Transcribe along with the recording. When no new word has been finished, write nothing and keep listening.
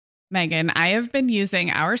Megan, I have been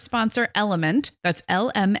using our sponsor Element, that's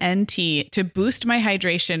LMNT, to boost my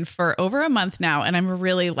hydration for over a month now, and I'm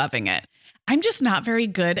really loving it. I'm just not very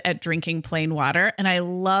good at drinking plain water, and I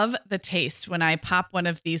love the taste when I pop one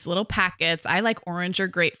of these little packets. I like orange or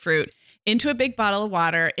grapefruit into a big bottle of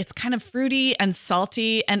water. It's kind of fruity and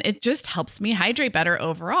salty, and it just helps me hydrate better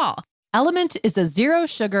overall. Element is a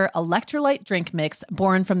zero-sugar electrolyte drink mix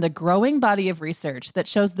born from the growing body of research that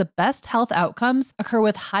shows the best health outcomes occur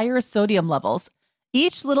with higher sodium levels.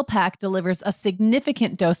 Each little pack delivers a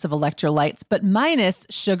significant dose of electrolytes, but minus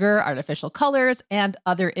sugar, artificial colors, and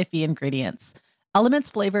other iffy ingredients. Element's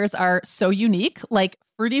flavors are so unique, like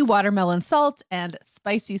fruity watermelon salt and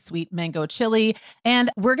spicy sweet mango chili. And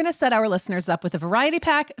we're going to set our listeners up with a variety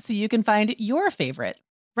pack so you can find your favorite.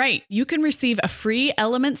 Right. You can receive a free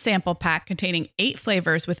Element sample pack containing 8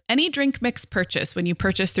 flavors with any drink mix purchase when you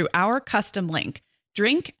purchase through our custom link,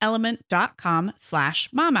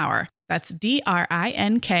 drinkelement.com/momhour. That's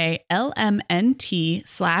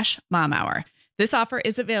DRINKLMNT/momhour. This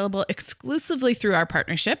is available exclusively through our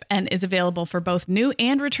partnership and is available for both new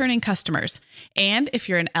and returning customers. And if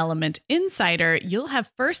you're an Element insider, you'll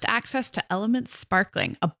have first access to Element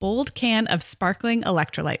Sparkling, a bold can of sparkling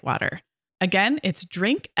electrolyte water. Again, it's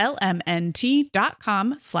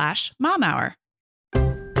drinklmnt.com/momhour.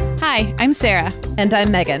 Hi, I'm Sarah. And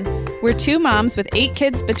I'm Megan. We're 2 moms with 8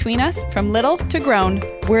 kids between us, from little to grown.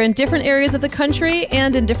 We're in different areas of the country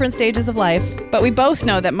and in different stages of life. But we both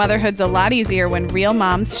know that motherhood's a lot easier when real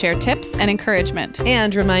moms share tips and encouragement.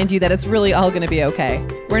 And remind you that it's really all going to be okay.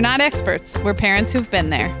 We're not experts. We're parents who've been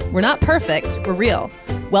there. We're not perfect. We're real.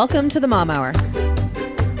 Welcome to the Mom Hour.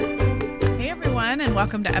 And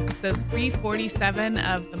welcome to episode 347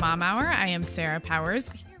 of the Mom Hour. I am Sarah Powers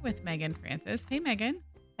here with Megan Francis. Hey, Megan.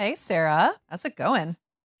 Hey, Sarah. How's it going?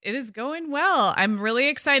 It is going well. I'm really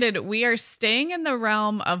excited. We are staying in the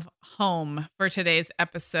realm of home for today's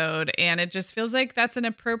episode, and it just feels like that's an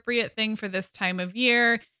appropriate thing for this time of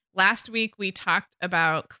year. Last week, we talked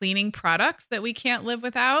about cleaning products that we can't live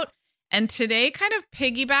without. And today kind of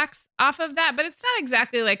piggybacks off of that, but it's not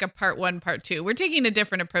exactly like a part 1, part 2. We're taking a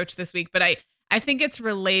different approach this week, but I think it's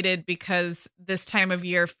related because this time of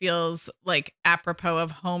year feels like apropos of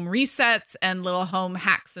home resets and little home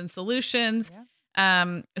hacks and solutions.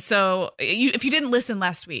 Yeah. So if you didn't listen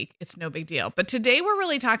last week, it's no big deal. But today we're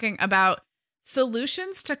really talking about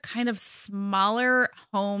solutions to kind of smaller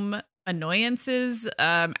home annoyances,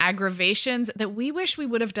 aggravations that we wish we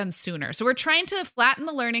would have done sooner. So we're trying to flatten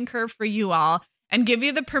the learning curve for you all and give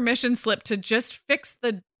you the permission slip to just fix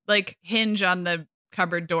the hinge on the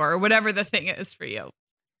cupboard door or whatever the thing is for you.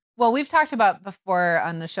 Well, we've talked about before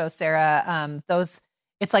on the show, Sarah,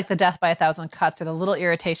 it's like the death by 1,000 cuts or the little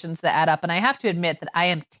irritations that add up. And I have to admit that I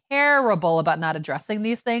am terrible about not addressing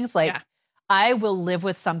these things. I will live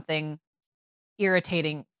with something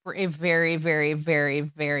irritating for a very, very, very,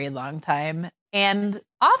 very long time. And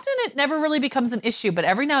often it never really becomes an issue, but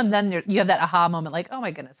every now and then you have that aha moment, like, oh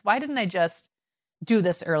my goodness, why didn't I just do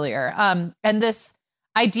this earlier? And this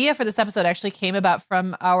idea for this episode actually came about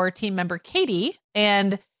from our team member, Katie.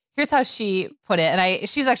 And here's how she put it. And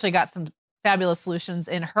she's actually got some fabulous solutions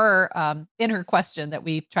in her question that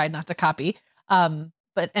we tried not to copy. And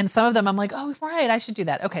some of them I'm like, oh, right, I should do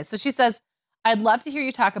that. Okay. So she says, I'd love to hear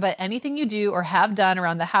you talk about anything you do or have done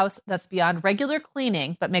around the house that's beyond regular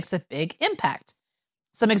cleaning, but makes a big impact.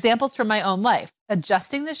 Some examples from my own life: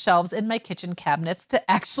 adjusting the shelves in my kitchen cabinets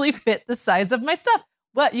to actually fit the size of my stuff.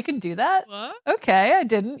 What? You can do that? What? Okay. I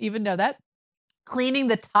didn't even know that. Cleaning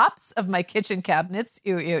the tops of my kitchen cabinets.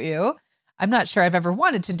 Ew, ew, ew. I'm not sure I've ever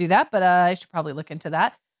wanted to do that, but I should probably look into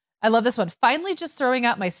that. I love this one. Finally, just throwing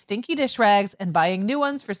out my stinky dish rags and buying new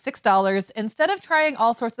ones for $6 instead of trying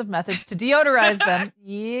all sorts of methods to deodorize them.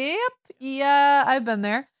 Yep. Yeah, I've been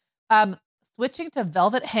there. Switching to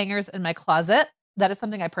velvet hangers in my closet. That is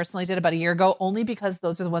something I personally did about a year ago, only because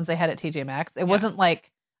those are the ones they had at TJ Maxx. It wasn't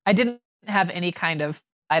like I didn't have any kind of,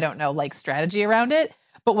 I don't know, strategy around it.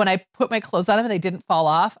 But when I put my clothes on them and they didn't fall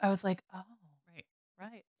off, I was like, oh,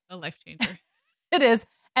 right. A life changer. It is.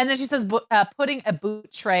 And then she says, putting a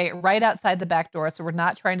boot tray right outside the back door. So we're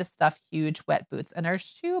not trying to stuff huge wet boots in our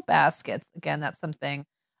shoe baskets. Again, that's something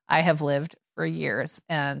I have lived for years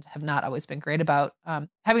and have not always been great about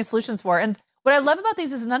having solutions for. And what I love about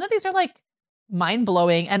these is none of these are mind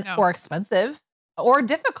blowing and or expensive or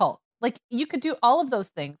difficult. You could do all of those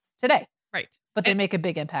things today. Right. But they make a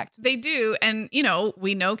big impact. They do. And,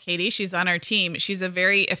 we know Katie, she's on our team. She's a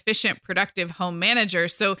very efficient, productive home manager.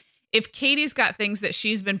 So if Katie's got things that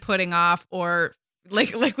she's been putting off, or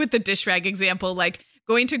like with the dish rag example,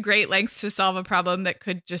 going to great lengths to solve a problem that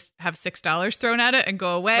could just have $6 thrown at it and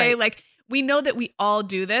go away. Right. we know that we all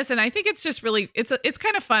do this. And I think it's just really, it's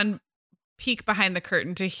kind of fun peek behind the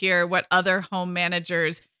curtain to hear what other home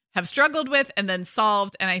managers have struggled with and then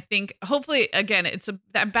solved. And I think hopefully, again, it's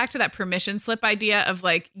back to that permission slip idea of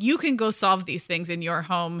like, you can go solve these things in your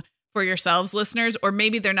home for yourselves, listeners, or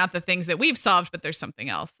maybe they're not the things that we've solved, but there's something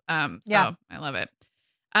else. So I love it.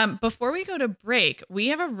 Before we go to break, we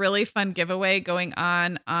have a really fun giveaway going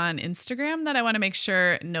on Instagram that I want to make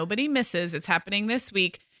sure nobody misses. It's happening this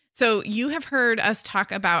week. So you have heard us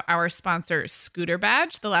talk about our sponsor, Scooter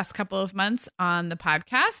Badge, the last couple of months on the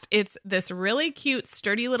podcast. It's this really cute,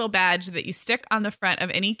 sturdy little badge that you stick on the front of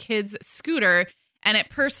any kid's scooter, and it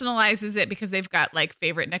personalizes it because they've got like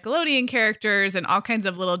favorite Nickelodeon characters and all kinds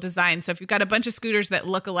of little designs. So if you've got a bunch of scooters that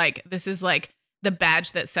look alike, this is like the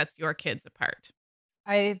badge that sets your kids apart.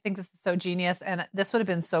 I think this is so genius. And this would have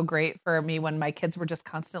been so great for me when my kids were just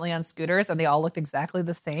constantly on scooters and they all looked exactly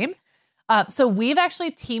the same. So we've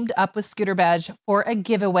actually teamed up with Scooter Badge for a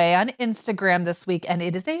giveaway on Instagram this week, and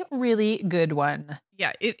it is a really good one.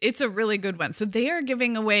 Yeah, it's a really good one. So they are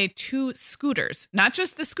giving away 2 scooters, not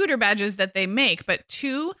just the scooter badges that they make, but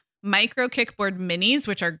 2 micro kickboard minis,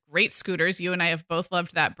 which are great scooters. You and I have both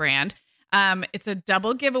loved that brand. It's a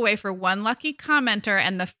double giveaway for one lucky commenter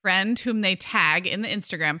and the friend whom they tag in the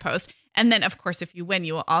Instagram post. And then, of course, if you win,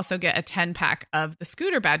 you will also get a 10-pack of the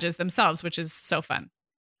scooter badges themselves, which is so fun.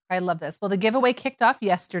 I love this. Well, the giveaway kicked off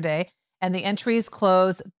yesterday and the entries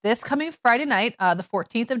close this coming Friday night, the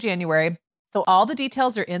 14th of January. So all the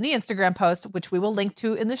details are in the Instagram post, which we will link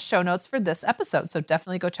to in the show notes for this episode. So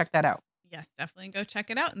definitely go check that out. Yes, definitely go check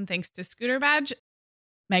it out. And thanks to Scooter Badge.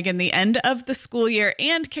 Megan, the end of the school year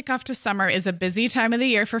and kickoff to summer is a busy time of the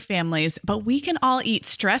year for families, but we can all eat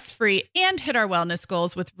stress-free and hit our wellness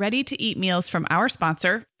goals with ready-to-eat meals from our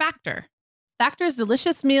sponsor, Factor. Factor's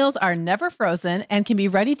delicious meals are never frozen and can be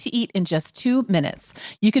ready to eat in just 2 minutes.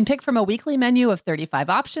 You can pick from a weekly menu of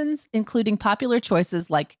 35 options, including popular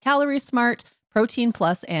choices like Calorie Smart, Protein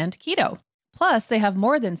Plus, and Keto. Plus, they have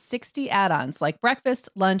more than 60 add-ons like breakfast,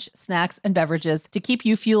 lunch, snacks, and beverages to keep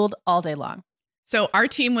you fueled all day long. So our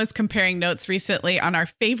team was comparing notes recently on our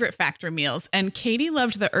favorite Factor meals, and Katie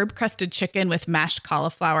loved the herb-crusted chicken with mashed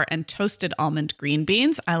cauliflower and toasted almond green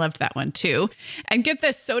beans. I loved that one too. And get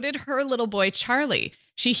this, so did her little boy, Charlie.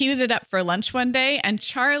 She heated it up for lunch one day, and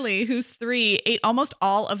Charlie, who's 3, ate almost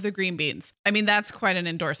all of the green beans. I mean, that's quite an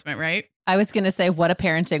endorsement, right? I was going to say, what a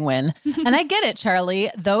parenting win. And I get it,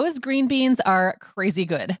 Charlie. Those green beans are crazy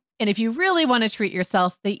good. And if you really want to treat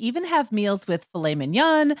yourself, they even have meals with filet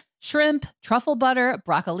mignon, shrimp, truffle butter,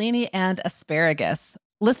 broccolini, and asparagus.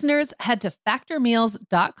 Listeners, head to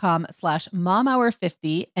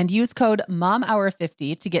factormeals.com/momhour50 and use code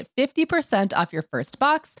momhour50 to get 50% off your first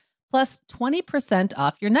box plus 20%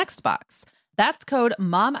 off your next box. That's code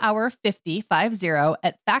momhour50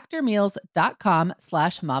 at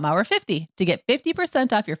factormeals.com/momhour50 to get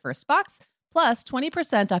 50% off your first box plus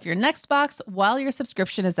 20% off your next box while your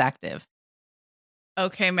subscription is active.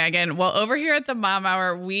 Okay, Megan. Well, over here at the Mom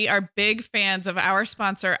Hour, we are big fans of our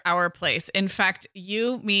sponsor, Our Place. In fact,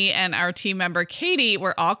 you, me, and our team member, Katie,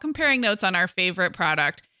 were all comparing notes on our favorite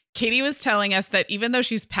product. Katie was telling us that even though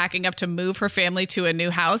she's packing up to move her family to a new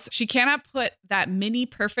house, she cannot put that mini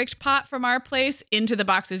perfect pot from Our Place into the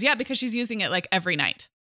boxes yet because she's using it like every night.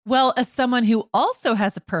 Well, as someone who also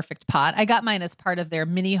has a perfect pot, I got mine as part of their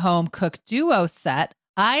mini home cook duo set.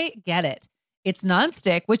 I get it. It's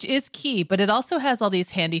nonstick, which is key, but it also has all these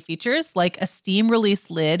handy features like a steam release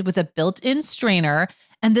lid with a built-in strainer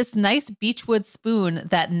and this nice beechwood spoon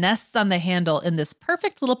that nests on the handle in this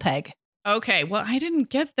perfect little peg. Okay, well, I didn't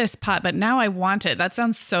get this pot, but now I want it. That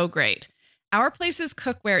sounds so great. Our Place's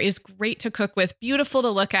cookware is great to cook with, beautiful to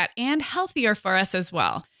look at, and healthier for us as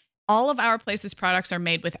well. All of Our Place's products are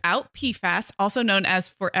made without PFAS, also known as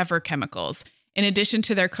forever chemicals. In addition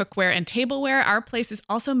to their cookware and tableware, Our Place is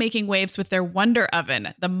also making waves with their Wonder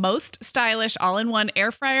Oven, the most stylish all-in-one air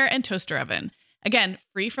fryer and toaster oven. Again,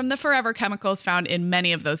 free from the forever chemicals found in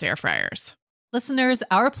many of those air fryers. Listeners,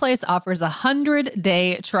 Our Place offers a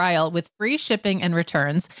 100-day trial with free shipping and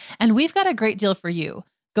returns, and we've got a great deal for you.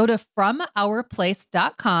 Go to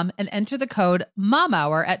FromOurPlace.com and enter the code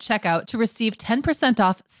MOMHOUR at checkout to receive 10%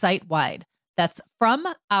 off site-wide. That's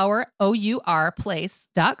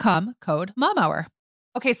FromOurPlace.com, code MOMHOUR.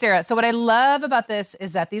 Okay, Sarah. So what I love about this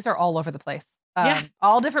is that these are all over the place.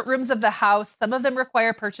 All different rooms of the house. Some of them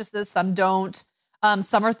require purchases, some don't.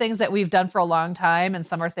 Some are things that we've done for a long time, and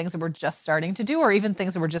some are things that we're just starting to do, or even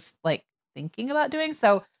things that we're just like thinking about doing.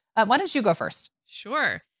 So why don't you go first?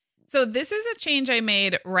 Sure. So this is a change I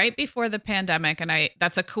made right before the pandemic, and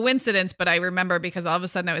that's a coincidence, but I remember because all of a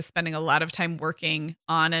sudden I was spending a lot of time working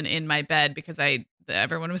on and in my bed because I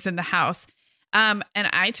everyone was in the house. And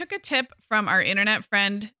I took a tip from our internet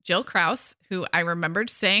friend, Jill Krause, who I remembered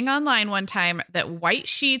saying online one time that white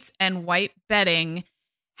sheets and white bedding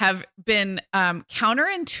have been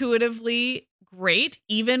counterintuitively great,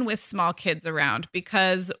 even with small kids around,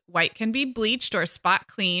 because white can be bleached or spot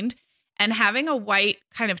cleaned. And having a white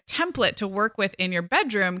kind of template to work with in your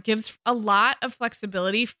bedroom gives a lot of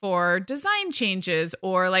flexibility for design changes,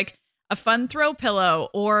 or like a fun throw pillow,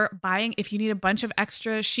 or buying, if you need a bunch of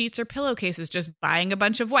extra sheets or pillowcases, just buying a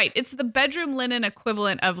bunch of white. It's the bedroom linen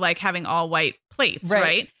equivalent of like having all white plates,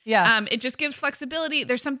 right? Yeah. It just gives flexibility.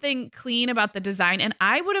 There's something clean about the design. And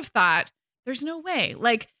I would have thought there's no way.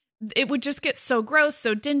 Like, it would just get so gross,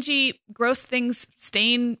 so dingy, gross things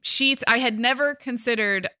stain sheets. I had never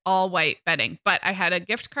considered all white bedding, but I had a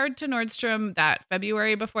gift card to Nordstrom that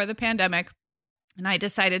February before the pandemic, and I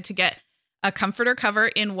decided to get a comforter cover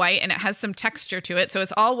in white, and it has some texture to it. So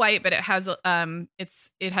it's all white, but it has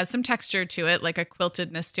some texture to it, like a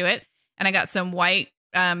quiltedness to it. And I got some white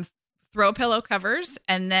throw pillow covers,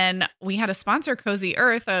 and then we had a sponsor, Cozy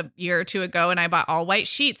Earth, a year or two ago, and I bought all white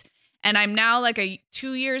sheets. And I'm now like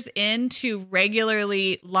 2 years into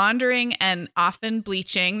regularly laundering and often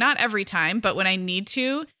bleaching, not every time, but when I need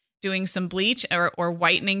to, doing some bleach or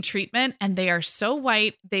whitening treatment. And they are so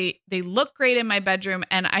white. They look great in my bedroom.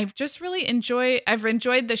 And I've just really enjoyed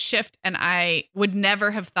the shift. And I would never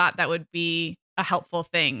have thought that would be a helpful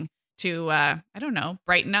thing to,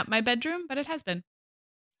 brighten up my bedroom, but it has been.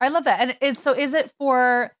 I love that. And is it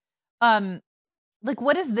for, like,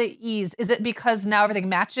 what is the ease? Is it because now everything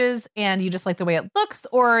matches and you just like the way it looks?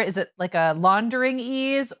 Or is it like a laundering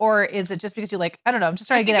ease? Or is it just because you like, I don't know. I'm just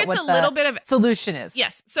trying to get at what the little bit of solution is.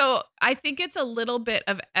 Yes. So I think it's a little bit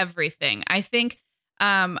of everything. I think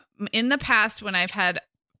in the past, when I've had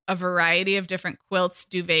a variety of different quilts,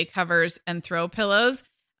 duvet covers, and throw pillows,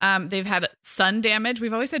 they've had sun damage.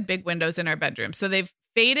 We've always had big windows in our bedroom. So they've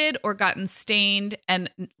faded or gotten stained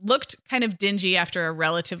and looked kind of dingy after a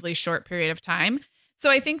relatively short period of time. So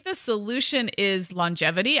I think the solution is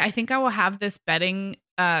longevity. I think I will have this bedding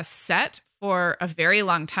set for a very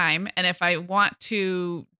long time. And if I want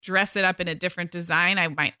to dress it up in a different design, I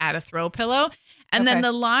might add a throw pillow. And then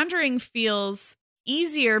the laundering feels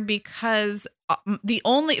easier because the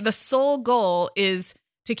sole goal is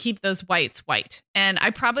to keep those whites white. And I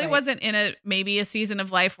probably wasn't in maybe a season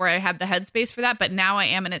of life where I had the headspace for that, but now I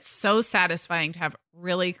am. And it's so satisfying to have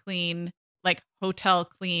really clean, like hotel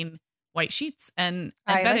clean white sheets and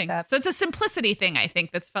bedding. Like, so it's a simplicity thing, I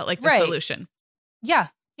think, that's felt like the solution. Yeah.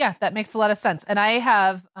 Yeah. That makes a lot of sense. And I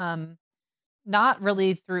have not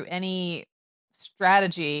really through any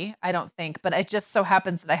strategy, I don't think, but it just so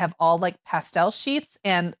happens that I have all like pastel sheets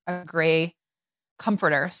and a gray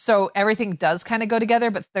comforter. So everything does kind of go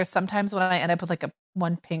together, but there's sometimes when I end up with like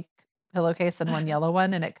one pink pillowcase and one yellow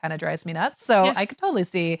one, and it kind of drives me nuts. So I could totally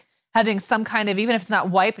see having some kind of, even if it's not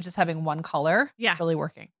white, but just having one color really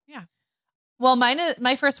working. Yeah. Well,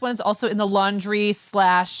 my first one is also in the laundry /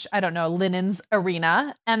 linens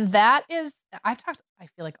arena. And that is, I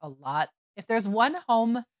feel like a lot. If there's one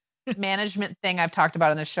home management thing I've talked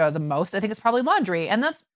about on the show the most, I think it's probably laundry. And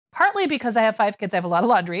that's partly because I have 5 kids. I have a lot of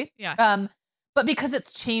laundry. Yeah. But because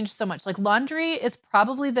it's changed so much. Like laundry is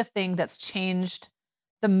probably the thing that's changed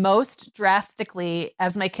the most drastically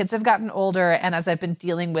as my kids have gotten older and as I've been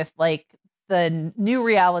dealing with like the new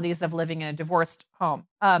realities of living in a divorced home.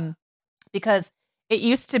 Because it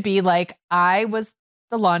used to be like I was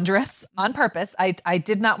the laundress on purpose. I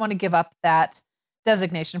did not want to give up that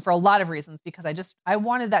designation for a lot of reasons because I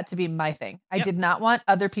wanted that to be my thing. I did not want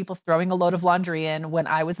other people throwing a load of laundry in when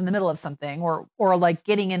I was in the middle of something or like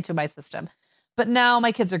getting into my system. But now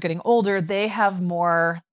my kids are getting older. They have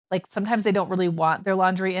more, like sometimes they don't really want their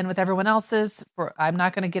laundry in with everyone else's. I'm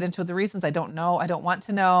not going to get into the reasons. I don't know. I don't want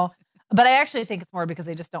to know. But I actually think it's more because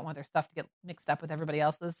they just don't want their stuff to get mixed up with everybody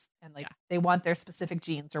else's. And like they want their specific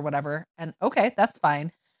jeans or whatever. And okay, that's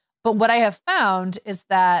fine. But what I have found is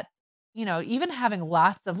that, you know, even having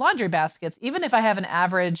lots of laundry baskets, even if I have an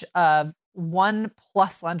average of 1+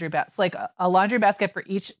 laundry baskets, like a laundry basket for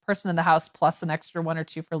each person in the house plus an extra 1 or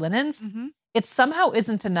 2 for linens, it somehow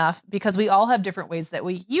isn't enough because we all have different ways that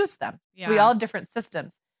we use them. Yeah. So we all have different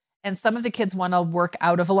systems. And some of the kids want to work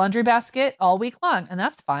out of a laundry basket all week long, and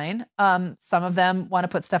that's fine. Some of them want to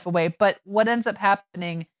put stuff away, but what ends up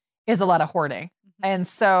happening is a lot of hoarding. And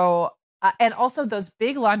so, and also those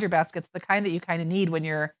big laundry baskets, the kind that you kind of need when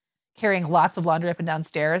you're carrying lots of laundry up and down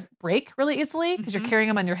stairs, break really easily because you're carrying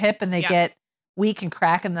them on your hip and they get weak and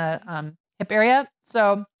crack in the hip area.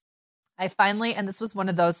 So I finally, and this was one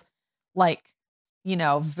of those like, you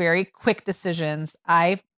know, very quick decisions.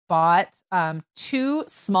 I bought 2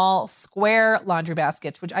 small square laundry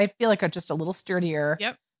baskets, which I feel like are just a little sturdier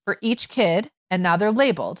for each kid. And now they're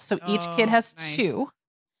labeled. So each kid has 2.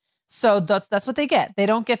 So that's what they get. They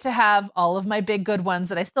don't get to have all of my big good ones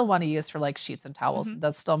that I still want to use for like sheets and towels. Mm-hmm.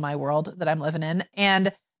 That's still my world that I'm living in.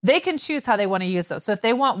 And they can choose how they want to use those. So if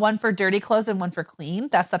they want one for dirty clothes and one for clean,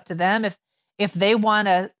 that's up to them. If they want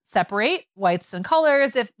to separate whites and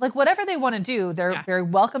colors, if like whatever they want to do, they're very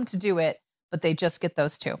welcome to do it, but they just get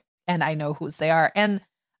those 2. And I know whose they are. And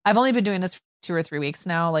I've only been doing this 2 or 3 weeks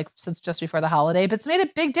now, like since just before the holiday, but it's made a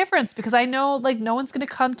big difference because I know like no one's going to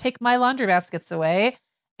come take my laundry baskets away.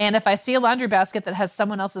 And if I see a laundry basket that has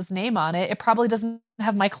someone else's name on it, it probably doesn't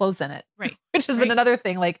have my clothes in it. Right. Which has been another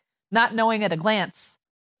thing, like not knowing at a glance,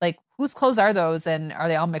 like whose clothes are those and are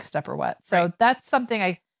they all mixed up or what? So that's something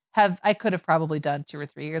I could have probably done 2 or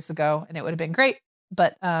 3 years ago and it would have been great.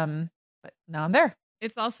 But now I'm there.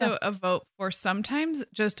 It's also a vote for sometimes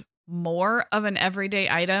just more of an everyday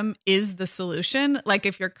item is the solution. Like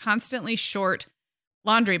if you're constantly short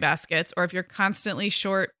laundry baskets or if you're constantly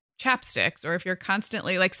short chapsticks or if you're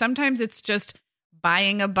constantly like sometimes it's just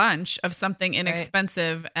buying a bunch of something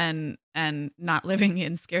inexpensive and not living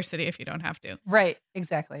in scarcity if you don't have to. Right.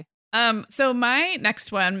 Exactly. So my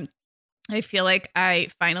next one, I feel like I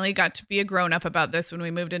finally got to be a grown up about this when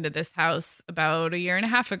we moved into this house about 1.5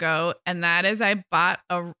 years ago. And that is I bought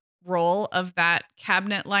a roll of that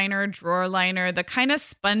cabinet liner, drawer liner, the kind of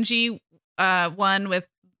spongy one with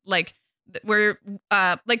like where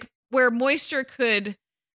moisture could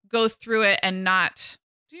go through it and not.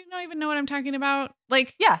 Do you not even know what I'm talking about?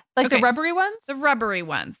 Like the rubbery ones? The rubbery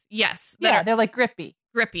ones. Yes. They're like grippy.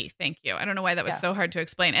 Grippy. Thank you. I don't know why that was so hard to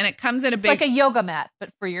explain. And it comes in it's like a yoga mat,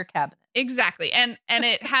 but for your cabinet. Exactly. And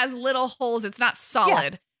it has little holes. It's not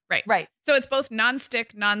solid. Right. So it's both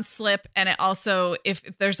non-stick, non-slip. And it also, if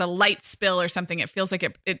there's a light spill or something, it feels like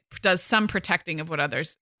it does some protecting of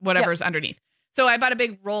whatever's underneath. So I bought a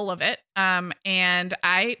big roll of it. And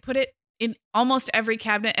I put it in almost every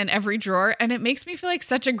cabinet and every drawer. And it makes me feel like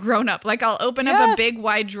such a grown up. Like I'll open up a big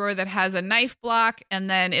wide drawer that has a knife block. And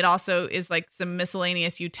then it also is like some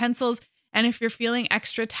miscellaneous utensils. And if you're feeling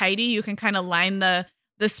extra tidy, you can kind of line the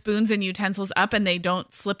spoons and utensils up and they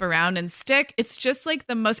don't slip around and stick. It's just like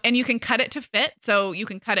the most, and you can cut it to fit. So you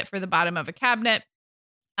can cut it for the bottom of a cabinet.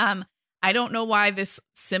 I don't know why this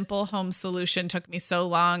simple home solution took me so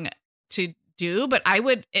long to do, but I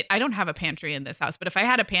don't have a pantry in this house, but if I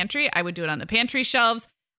had a pantry, I would do it on the pantry shelves.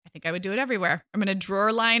 I think I would do it everywhere. I'm going to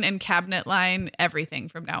drawer line and cabinet line everything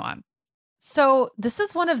from now on. So this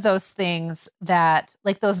is one of those things that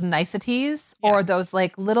like those niceties or those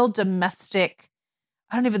like little domestic,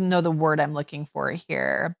 I don't even know the word I'm looking for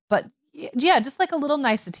here, but just like a little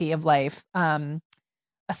nicety of life, a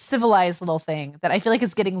civilized little thing that I feel like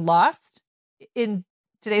is getting lost in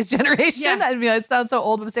today's generation. Yeah. I mean, it sounds so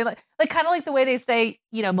old, but saying like kind of like the way they say,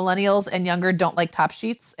 millennials and younger don't like top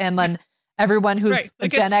sheets. And then everyone who's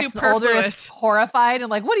like Gen X and older is horrified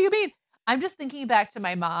and like, what do you mean? I'm just thinking back to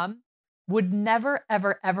my mom would never,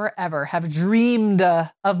 ever, ever, ever have dreamed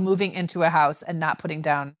of moving into a house and not putting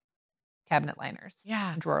down cabinet liners,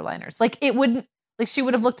 drawer liners. Like it wouldn't, like she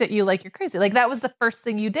would have looked at you like you're crazy. Like that was the first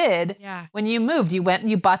thing you did when you moved. You went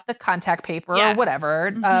and you bought the contact paper or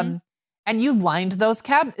whatever. Mm-hmm. And you lined those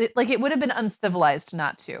cabinets. Like it would have been uncivilized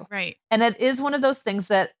not to. Right. And it is one of those things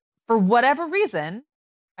that for whatever reason,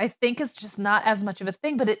 I think it's just not as much of a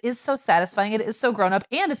thing, but it is so satisfying. It is so grown up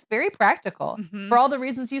and it's very practical for all the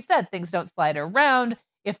reasons you said. Things don't slide around.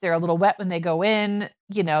 If they're a little wet when they go in,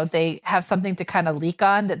 they have something to kind of leak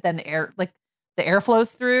on that then the air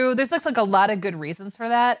flows through. There's like a lot of good reasons for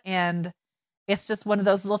that. And it's just one of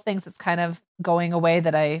those little things that's kind of going away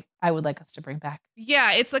that I would like us to bring back.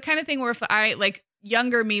 Yeah. It's the kind of thing where if I like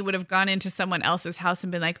younger me would have gone into someone else's house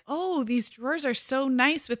and been like, oh, these drawers are so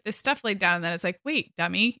nice with this stuff laid down. And then it's like, wait,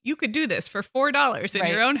 dummy, you could do this for $4 in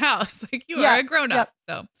your own house. Like you are a grown up.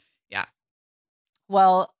 So yeah.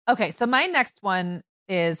 Well, okay. So my next one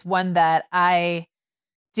is one that I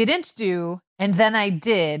didn't do and then I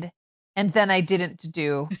did and then I didn't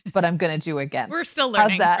do, but I'm going to do again. We're still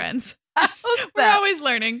learning, friends. We're always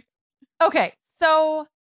learning. Okay. So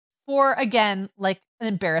for, again, like an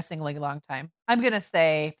embarrassingly long time, I'm going to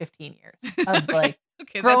say 15 years of like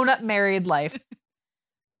grown up married life.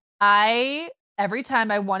 Every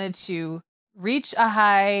time I wanted to reach a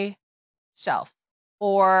high shelf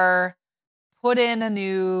or put in a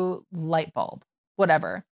new light bulb,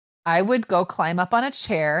 whatever, I would go climb up on a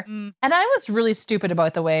chair. And I was really stupid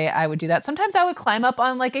about the way I would do that. Sometimes I would climb up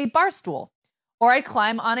on like a bar stool or I'd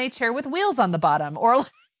climb on a chair with wheels on the bottom or,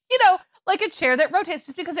 like a chair that rotates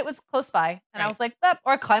just because it was close by. And I was like,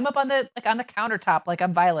 or climb up on the countertop, like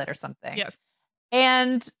I'm Violet or something. Yes.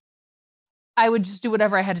 And I would just do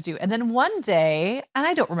whatever I had to do. And then one day, and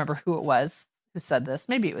I don't remember who it was who said this.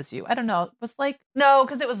 Maybe it was you. I don't know. It was like, no,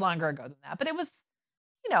 because it was longer ago than that. But it was,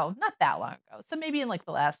 not that long ago. So maybe in like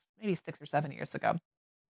the last, maybe 6 or 7 years ago,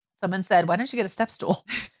 someone said, why don't you get a step stool?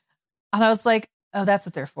 And I was like, oh, that's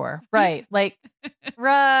what they're for. Right. Like,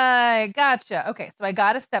 right. Gotcha. Okay. So I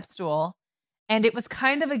got a step stool and it was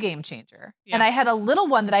kind of a game changer. Yeah. And I had a little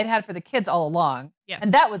one that I'd had for the kids all along. Yeah.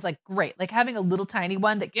 And that was like great. Like having a little tiny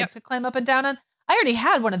one that kids could climb up and down on. I already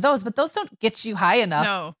had one of those, but those don't get you high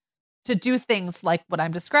enough to do things like what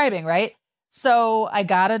I'm describing. Right. So I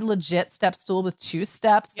got a legit step stool with 2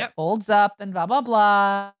 steps that folds up and blah, blah,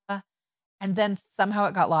 blah. And then somehow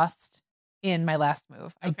it got lost in my last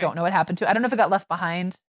move. Okay. I don't know what happened to it. I don't know if it got left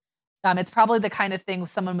behind. It's probably the kind of thing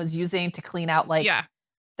someone was using to clean out like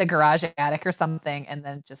the garage attic or something, and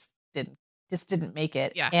then just didn't make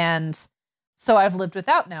it. Yeah. And so I've lived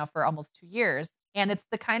without now for almost 2 years. And it's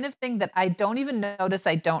the kind of thing that I don't even notice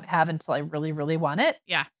I don't have until I really, really want it.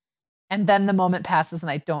 Yeah. And then the moment passes and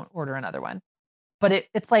I don't order another one. But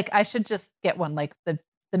it's like I should just get one. Like the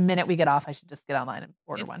minute we get off, I should just get online and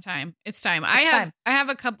order one. It's time. I have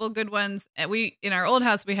a couple good ones. We in our old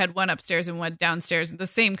house we had one upstairs and one downstairs, the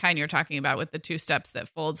same kind you're talking about with the 2 steps that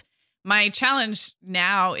folds. My challenge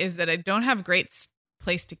now is that I don't have great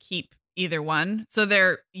place to keep either one, so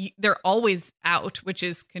they're always out, which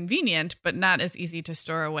is convenient but not as easy to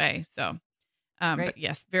store away. So, but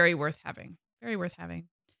yes, very worth having. Very worth having.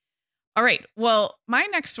 All right. Well, my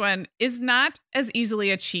next one is not as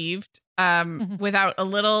easily achieved. Without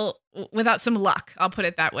some luck, I'll put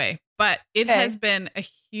it that way. But it has been a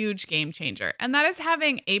huge game changer. And that is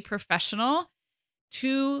having a professional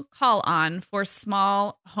to call on for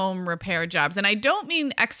small home repair jobs. And I don't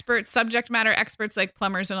mean subject matter experts like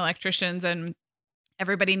plumbers and electricians, and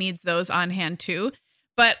everybody needs those on hand too.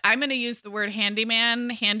 But I'm going to use the word handyman,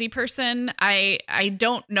 handy person. I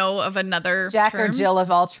don't know of another Jack term. Or Jill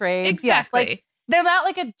of all trades. Exactly. Yes, like, they're not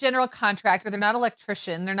like a general contractor. They're not an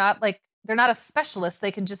electrician. They're not a specialist.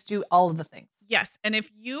 They can just do all of the things. Yes. And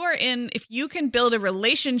if you can build a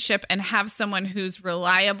relationship and have someone who's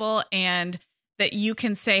reliable and that you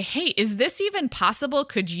can say, hey, is this even possible?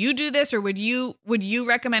 Could you do this? Or would you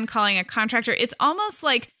recommend calling a contractor? It's almost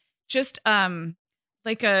like just, it's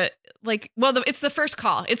the first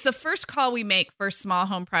call. It's the first call we make for small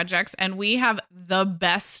home projects. And we have the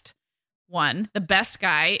best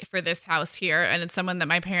guy for this house here. And it's someone that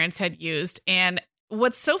my parents had used. And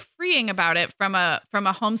what's so freeing about it from a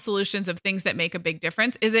home solutions of things that make a big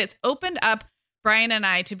difference is it's opened up Brian and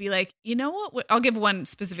I to be like, you know what? I'll give one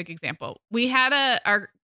specific example. We had our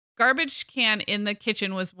garbage can in the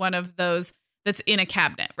kitchen was one of those that's in a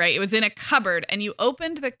cabinet, right? It was in a cupboard and you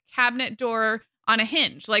opened the cabinet door on a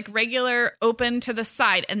hinge, like regular open to the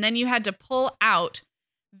side. And then you had to pull out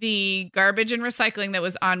the garbage and recycling that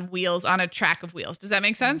was on wheels, on a track of wheels. Does that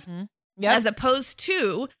make sense? Mm-hmm. Yeah. As opposed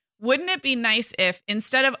to, wouldn't it be nice if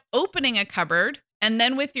instead of opening a cupboard and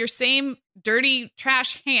then with your same dirty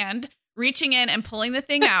trash hand reaching in and pulling the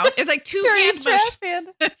thing out, it's like two dirty hand trash motions.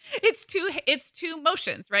 hand. It's two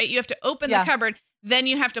motions, right? You have to open the cupboard, then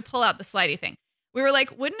you have to pull out the slidey thing. We were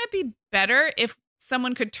like, wouldn't it be better if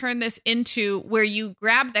someone could turn this into where you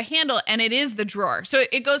grab the handle and it is the drawer? So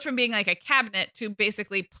it goes from being like a cabinet to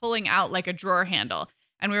basically pulling out like a drawer handle.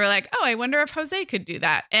 And we were like, oh, I wonder if Jose could do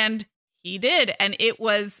that. And he did. And it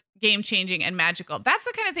was game changing and magical. That's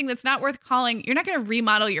the kind of thing that's not worth calling. You're not going to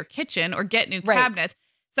remodel your kitchen or get new cabinets.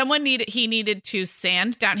 He needed to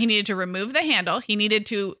sand down. He needed to remove the handle. He needed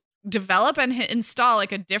to develop and install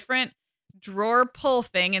like a different drawer pull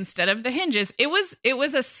thing instead of the hinges. It was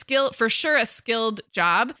a skilled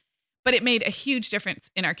job, but it made a huge difference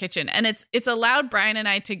in our kitchen. And it's allowed Brian and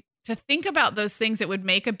I to think about those things that would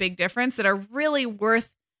make a big difference that are really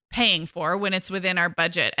worth paying for when it's within our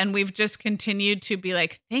budget. And we've just continued to be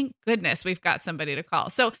like, thank goodness we've got somebody to call.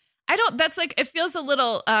 So that's like, it feels a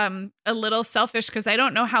little selfish because I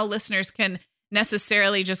don't know how listeners can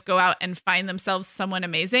necessarily just go out and find themselves someone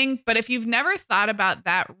amazing. But if you've never thought about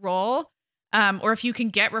that role, or if you can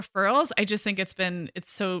get referrals, I just think it's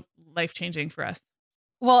so life-changing for us.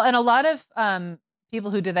 Well, and a lot of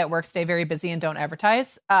people who do that work stay very busy and don't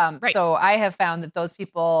advertise. Right. So I have found that those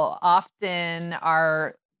people often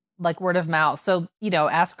are like word of mouth. So,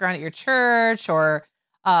 ask around at your church or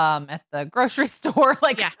at the grocery store,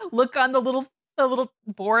 look on the little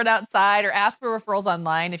board outside or ask for referrals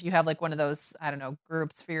online if you have like one of those, I don't know,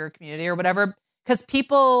 groups for your community or whatever. Because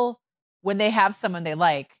people, when they have someone they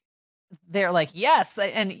like, they're like, yes.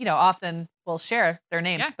 And, often will share their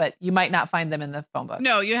names, but you might not find them in the phone book.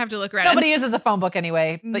 No, you have to look around. Nobody uses a phone book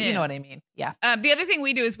anyway, but you know what I mean. Yeah. The other thing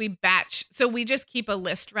we do is we batch. So we just keep a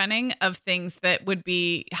list running of things that would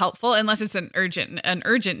be helpful, unless it's an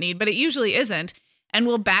urgent need, but it usually isn't. And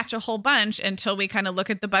we'll batch a whole bunch until we kind of look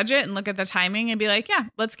at the budget and look at the timing and be like, yeah,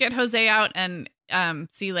 let's get Jose out and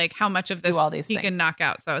see like how much of this he can knock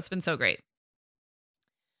out. So it's been so great.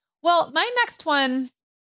 Well, my next one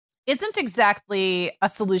isn't exactly a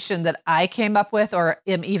solution that I came up with or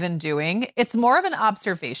am even doing. It's more of an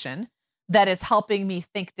observation that is helping me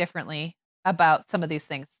think differently about some of these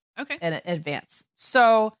things in advance.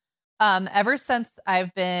 So ever since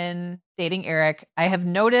I've been dating Eric, I have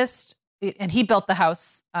noticed, and he built the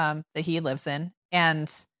house that he lives in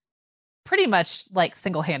and pretty much like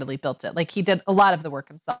single-handedly built it. Like he did a lot of the work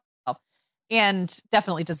himself and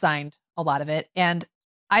definitely designed a lot of it. And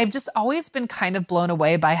I've just always been kind of blown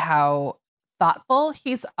away by how thoughtful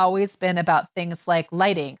he's always been about things like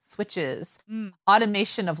lighting, switches,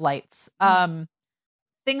 automation of lights,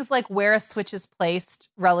 things like where a switch is placed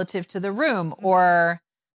relative to the room, or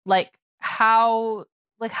like how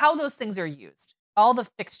those things are used, all the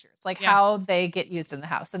fixtures, like how they get used in the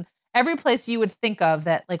house. And every place you would think of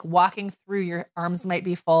that, like walking through your arms might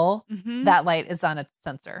be full, that light is on a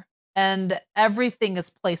sensor, and everything is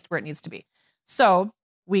placed where it needs to be. So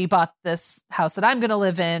we bought this house that I'm going to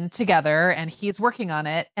live in together, and he's working on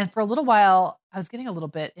it. And for a little while, I was getting a little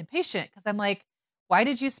bit impatient because I'm like, why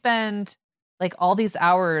did you spend like all these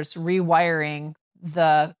hours rewiring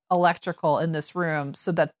the electrical in this room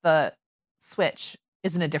so that the switch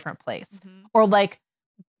is in a different place? Or like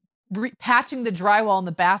patching the drywall in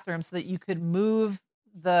the bathroom so that you could move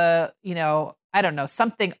the, I don't know,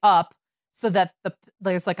 something up so that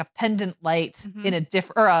there's like a pendant light in a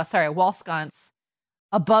a wall sconce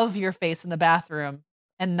above your face in the bathroom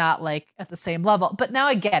and not like at the same level. But now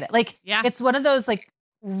I get it. Like, it's one of those like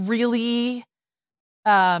really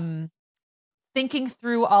thinking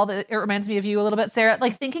through it reminds me of you a little bit, Sarah,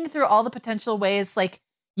 like thinking through all the potential ways like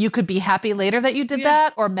you could be happy later that you did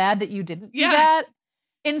that, or mad that you didn't do that,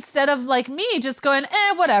 instead of like me just going,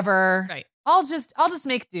 whatever. Right. I'll just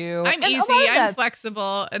make do. I'm easy. I'm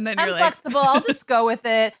flexible. And then I'm flexible. I'll just go with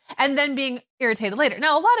it. And then being irritated later.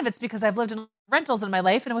 Now, a lot of it's because I've lived in rentals in my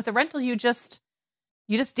life. And with a rental, you just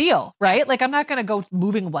deal, right? Like I'm not going to go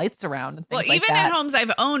moving lights around and things like that. Even in homes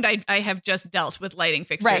I've owned, I have just dealt with lighting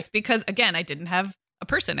fixtures because again, I didn't have a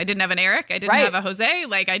person. I didn't have an Eric. I didn't have a Jose.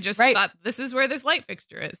 Like I just thought this is where this light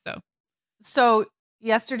fixture is. So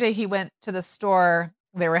yesterday he went to the store.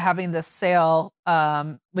 They were having this sale.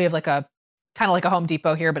 We have like kind of like a Home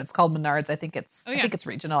Depot here, but it's called Menards. I think it's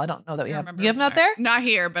regional. I don't know that we have. You have them out there? Not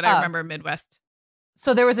here, but I remember Midwest.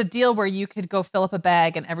 So there was a deal where you could go fill up a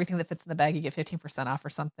bag and everything that fits in the bag, you get 15% off or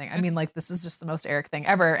something. I mean, like this is just the most Eric thing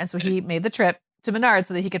ever. And so he made the trip to Menards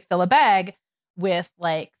so that he could fill a bag with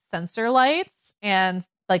like sensor lights and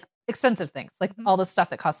like expensive things, like all the stuff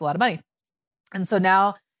that costs a lot of money. And so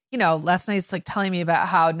now, last night he's like telling me about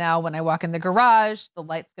how now when I walk in the garage, the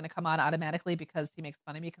light's going to come on automatically because he makes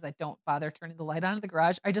fun of me because I don't bother turning the light on in the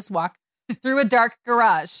garage. I just walk through a dark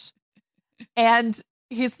garage. And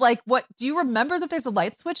he's like, what, do you remember that there's a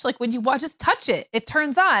light switch? Like when you just touch it, it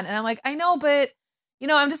turns on. And I'm like, I know, but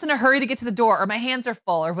I'm just in a hurry to get to the door or my hands are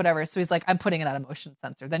full or whatever. So he's like, I'm putting it on a motion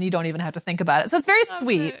sensor. Then you don't even have to think about it. So it's very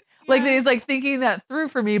sweet. Like he's like thinking that through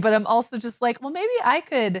for me, but I'm also just like, well, maybe I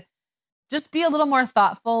could just be a little more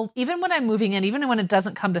thoughtful, even when I'm moving in, even when it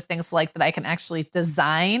doesn't come to things like that I can actually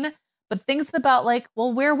design, but things about like,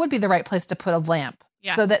 well, where would be the right place to put a lamp?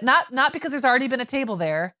 So that not because there's already been a table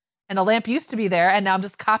there and a lamp used to be there and now I'm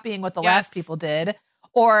just copying what the last people did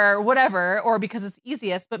or whatever, or because it's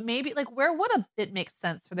easiest, but maybe like where would it make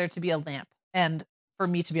sense for there to be a lamp and for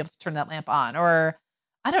me to be able to turn that lamp on? Or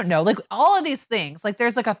I don't know, like all of these things, like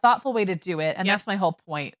there's like a thoughtful way to do it. And that's my whole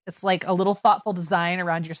point. It's like a little thoughtful design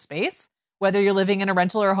around your space, whether you're living in a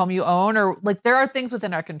rental or a home you own, or like there are things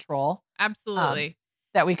within our control. Absolutely.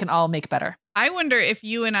 That we can all make better. I wonder if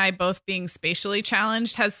you and I both being spatially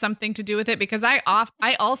challenged has something to do with it, because I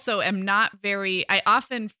also am not I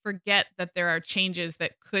often forget that there are changes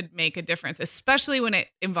that could make a difference, especially when it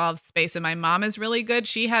involves space. And my mom is really good.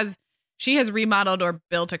 She has remodeled or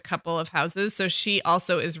built a couple of houses. So she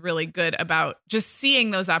also is really good about just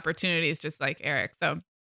seeing those opportunities, just like Eric. So,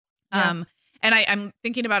 and I'm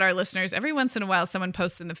thinking about our listeners. Every once in a while, someone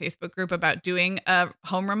posts in the Facebook group about doing a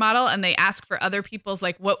home remodel, and they ask for other people's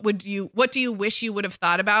like, what do you wish you would have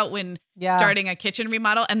thought about when starting a kitchen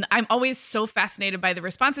remodel? And I'm always so fascinated by the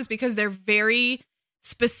responses because they're very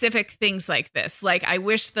specific things like this. Like, I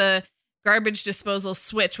wish the garbage disposal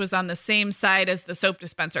switch was on the same side as the soap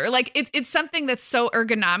dispenser. Like it's something that's so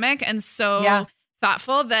ergonomic and so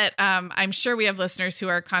thoughtful that I'm sure we have listeners who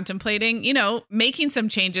are contemplating, making some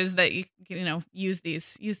changes that you use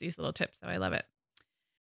these little tips. So I love it.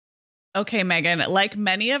 Okay, Megan, like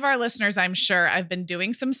many of our listeners, I'm sure I've been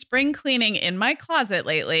doing some spring cleaning in my closet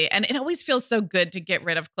lately, and it always feels so good to get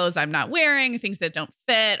rid of clothes I'm not wearing, things that don't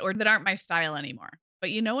fit or that aren't my style anymore. But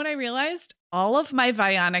you know what I realized? All of my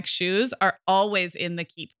Vionic shoes are always in the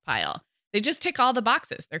keep pile. They just tick all the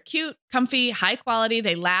boxes. They're cute, comfy, high quality.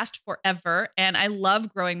 They last forever. And I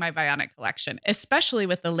love growing my Vionic collection, especially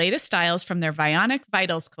with the latest styles from their Vionic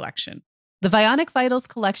Vitals collection. The Vionic Vitals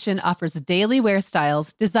collection offers daily wear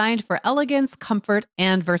styles designed for elegance, comfort,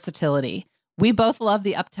 and versatility. We both love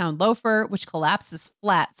the Uptown loafer, which collapses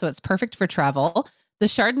flat, so it's perfect for travel. The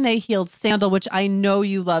Chardonnay heeled sandal, which I know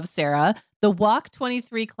you love, Sarah. The Walk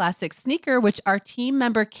 23 classic sneaker, which our team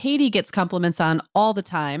member Katie gets compliments on all the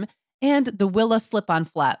time. And the Willa slip-on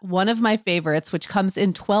flat, one of my favorites, which comes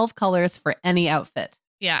in 12 colors for any outfit.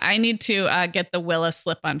 Yeah, I need to get the Willa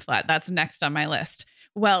slip-on flat. That's next on my list.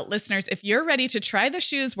 Well, listeners, if you're ready to try the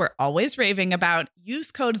shoes we're always raving about,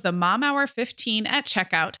 use code TheMomHour15 at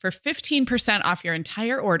checkout for 15% off your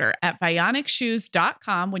entire order at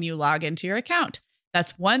VionicShoes.com when you log into your account.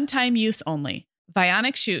 That's one-time use only.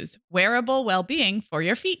 Vionic Shoes, wearable well-being for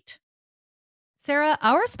your feet. Sarah,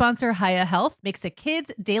 our sponsor, Hiya Health, makes a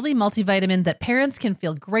kid's daily multivitamin that parents can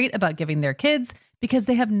feel great about giving their kids because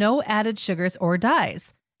they have no added sugars or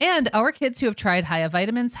dyes. And our kids who have tried Hiya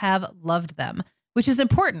vitamins have loved them. Which is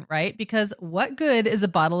important, right? Because what good is a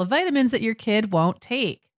bottle of vitamins that your kid won't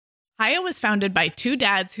take? Hiya was founded by two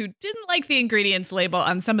dads who didn't like the ingredients label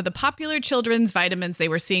on some of the popular children's vitamins they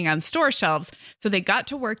were seeing on store shelves, so they got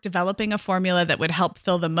to work developing a formula that would help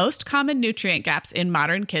fill the most common nutrient gaps in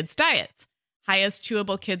modern kids' diets. Hiya's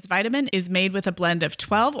Chewable Kids Vitamin is made with a blend of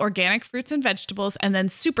 12 organic fruits and vegetables and then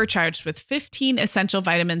supercharged with 15 essential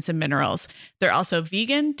vitamins and minerals. They're also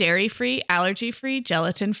vegan, dairy-free, allergy-free,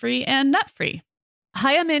 gelatin-free, and nut-free.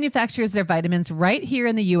 Hiya manufactures their vitamins right here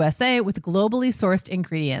in the USA with globally sourced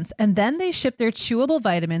ingredients, and then they ship their chewable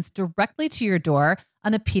vitamins directly to your door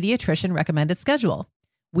on a pediatrician recommended schedule.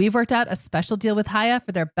 We've worked out a special deal with Hiya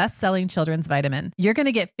for their best-selling children's vitamin. You're going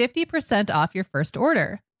to get 50% off your first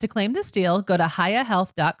order. To claim this deal, go to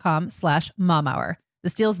hiyahealth.com/momhour.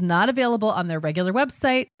 This deal is not available on their regular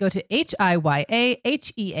website. Go to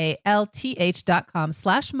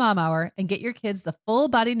hiyahealth.com/momhour and get your kids the full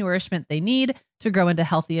body nourishment they need to grow into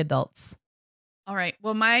healthy adults. All right.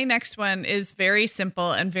 Well, my next one is very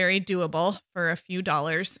simple and very doable for a few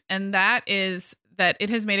dollars. And that is that it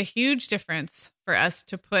has made a huge difference for us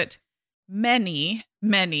to put many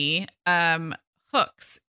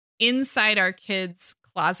hooks inside our kids'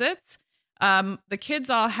 closets. The kids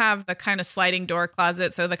all have the kind of sliding door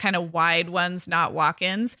closet, so the kind of wide ones, not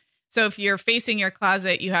walk-ins. So if you're facing your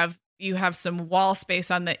closet, you have some wall space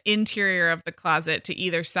on the interior of the closet to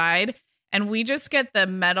either side. And we just get the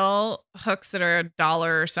metal hooks that are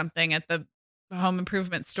 $1 or something at the home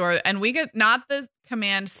improvement store. And we get not the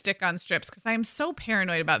Command stick-on strips because I'm so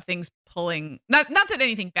paranoid about things pulling. Not that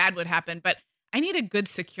anything bad would happen, but I need a good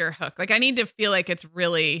secure hook. Like I need to feel like it's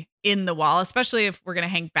really in the wall, especially if we're going to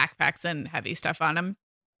hang backpacks and heavy stuff on them.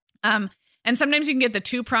 And sometimes you can get the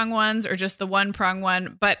 2-prong ones or just the 1-prong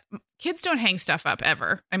one, but kids don't hang stuff up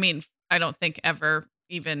ever. I mean, I don't think ever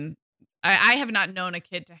even, I have not known a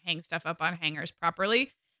kid to hang stuff up on hangers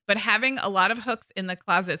properly, but having a lot of hooks in the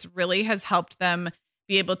closets really has helped them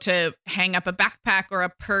be able to hang up a backpack or a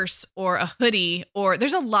purse or a hoodie, or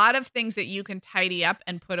there's a lot of things that you can tidy up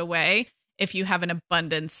and put away if you have an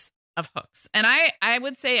abundance of hooks. And I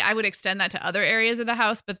would say I would extend that to other areas of the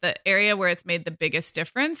house, but the area where it's made the biggest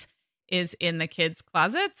difference is in the kids'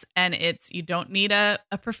 closets. And you don't need a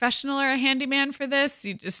professional or a handyman for this.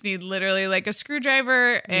 You just need literally like a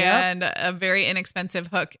screwdriver and a very inexpensive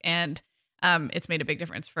hook. And it's made a big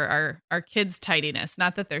difference for our kids' tidiness.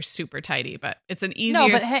 Not that they're super tidy, but it's an easier.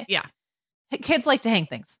 No, but kids like to hang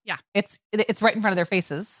things. Yeah. It's right in front of their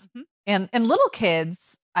faces. Mm-hmm. And little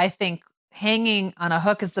kids, I think, hanging on a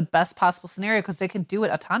hook is the best possible scenario because they can do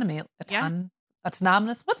it autonomous. What's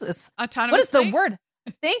this? Autonomous. What is the word?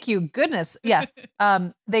 Thank you. Goodness. Yes.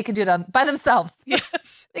 They can do it by themselves.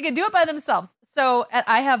 Yes. They can do it by themselves. So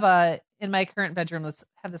I have in my current bedroom, let's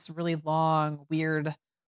have this really long, weird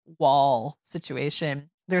wall situation.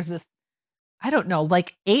 There's this, I don't know,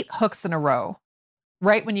 like 8 hooks in a row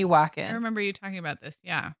right when you walk in. I remember you talking about this.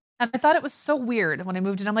 Yeah. And I thought it was so weird when I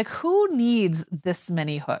moved in. I'm like, who needs this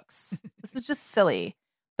many hooks? This is just silly.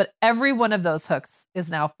 But every one of those hooks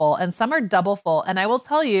is now full and some are double full. And I will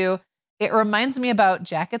tell you, It reminds me about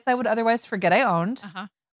jackets I would otherwise forget I owned.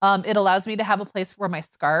 It allows me to have a place where my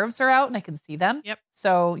scarves are out and I can see them. Yep.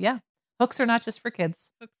 So yeah, hooks are not just for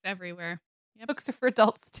kids. Hooks everywhere. Yep. Hooks are for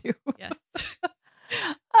adults too. Yes.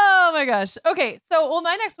 Oh my gosh. Okay. So, well,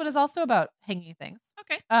 my next one is also about hanging things.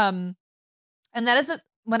 Okay. And that is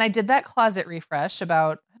when I did that closet refresh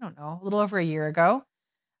about, I don't know, a little over a year ago,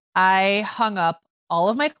 I hung up all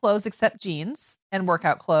of my clothes except jeans and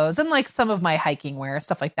workout clothes and like some of my hiking wear,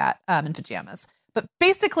 stuff like that, and pajamas. But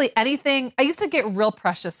basically anything, I used to get real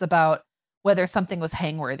precious about whether something was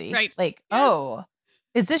hang worthy. Right. Like, oh,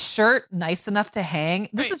 is this shirt nice enough to hang?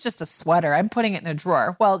 This is just a sweater. I'm putting it in a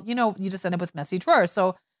drawer. Well, you know, you just end up with messy drawers.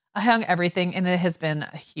 So I hung everything and it has been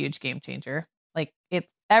a huge game changer. Like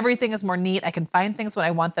everything is more neat. I can find things when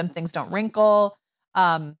I want them. Things don't wrinkle.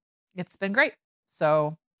 It's been great.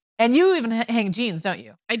 So, and you even hang jeans, don't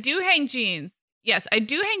you? I do hang jeans. Yes, I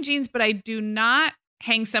do hang jeans, but I do not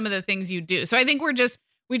hang some of the things you do. So I think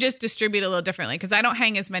we just distribute a little differently because I don't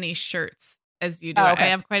hang as many shirts as you do. Oh, okay. I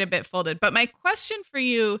have quite a bit folded. But my question for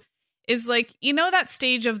you is like, you know, that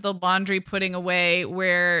stage of the laundry putting away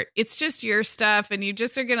where it's just your stuff and you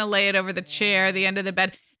just are going to lay it over the chair, the end of the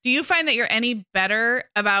bed. Do you find that you're any better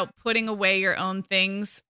about putting away your own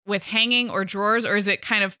things with hanging or drawers, or is it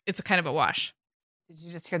it's kind of a wash? Did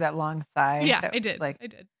you just hear that long sigh? Yeah, I did. I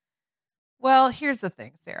did. Well, here's the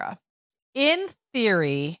thing, Sarah. In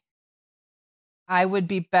theory, I would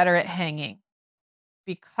be better at hanging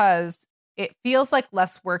because it feels like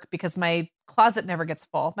less work because my closet never gets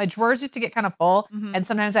full. My drawers used to get kind of full, and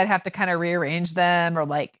sometimes I'd have to kind of rearrange them or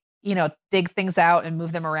like, you know, dig things out and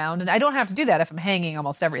move them around. And I don't have to do that if I'm hanging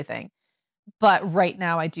almost everything. But right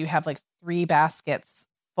now I do have like 3 baskets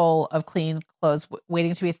full of clean clothes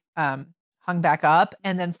waiting to be hung back up.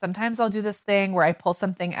 And then sometimes I'll do this thing where I pull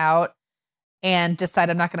something out and decide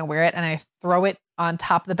I'm not going to wear it and I throw it on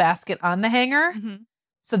top of the basket on the hanger.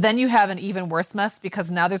 So then you have an even worse mess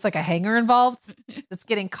because now there's like a hanger involved that's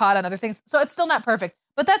getting caught on other things. So it's still not perfect,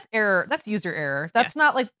 but that's error. That's user error. That's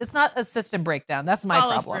not like, it's not a system breakdown. That's my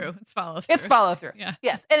problem. It's follow through. It's follow through. Yeah.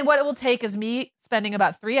 Yes. And what it will take is me spending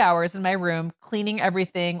about 3 hours in my room, cleaning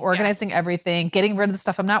everything, organizing everything, getting rid of the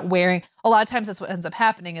stuff I'm not wearing. A lot of times that's what ends up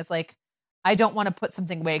happening is like, I don't want to put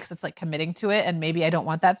something away because it's like committing to it. And maybe I don't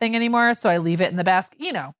want that thing anymore. So I leave it in the basket.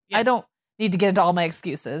 You know, I don't need to get into all my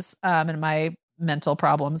excuses and my mental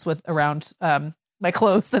problems with around my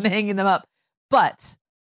clothes and hanging them up. But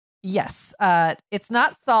yes, it's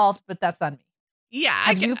not solved, but that's on me. Yeah.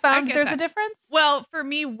 Have you found there's a difference? Well, for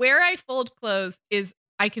me, where I fold clothes is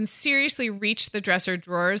I can seriously reach the dresser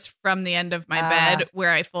drawers from the end of my bed where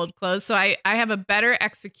I fold clothes. So I have a better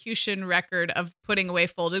execution record of putting away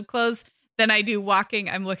folded clothes than I do walking.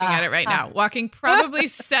 I'm looking at it right now, walking probably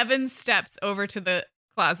 7 steps over to the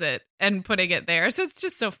closet and putting it there. So it's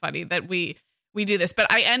just so funny that we do this,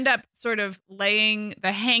 but I end up sort of laying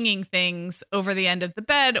the hanging things over the end of the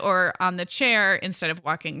bed or on the chair instead of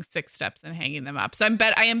walking 6 steps and hanging them up. So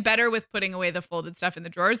I am better with putting away the folded stuff in the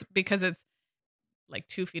drawers because it's like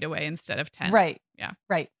 2 feet away instead of 10. Right. Yeah.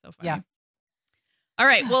 Right. So funny. Yeah. All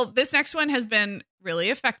right. Well, this next one has been really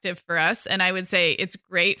effective for us. And I would say it's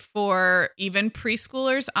great for even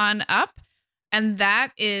preschoolers on up. And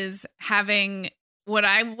that is having what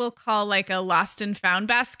I will call like a lost and found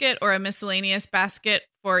basket or a miscellaneous basket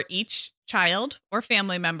for each child or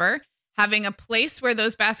family member, having a place where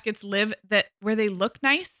those baskets live where they look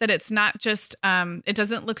nice, that it's not just, it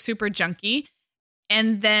doesn't look super junky.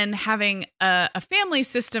 And then having a family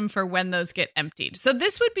system for when those get emptied. So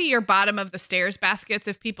this would be your bottom of the stairs baskets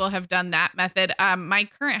if people have done that method. My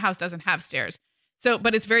current house doesn't have stairs. So,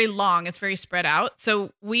 but it's very long. It's very spread out.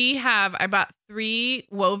 So I bought 3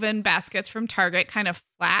 woven baskets from Target, kind of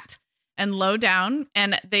flat and low down.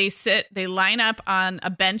 And they line up on a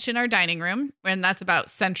bench in our dining room. And that's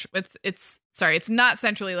about it's not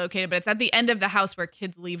centrally located, but it's at the end of the house where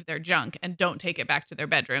kids leave their junk and don't take it back to their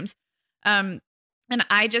bedrooms. And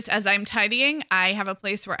as I'm tidying, I have a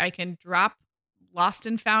place where I can drop lost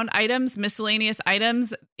and found items, miscellaneous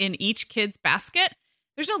items in each kid's basket.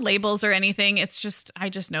 There's no labels or anything. It's just, I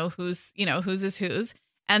just know whose is whose.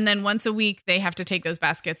 And then once a week, they have to take those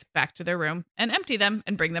baskets back to their room and empty them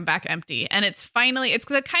and bring them back empty. And it's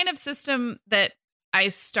the kind of system that I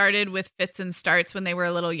started with Fits and Starts when they were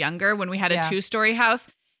a little younger, when we had a 2-story house.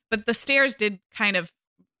 But the stairs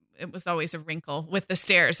it was always a wrinkle with the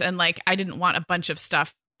stairs. And like, I didn't want a bunch of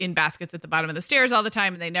stuff in baskets at the bottom of the stairs all the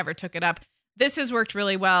time. And they never took it up. This has worked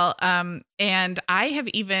really well. And I have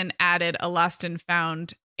even added a lost and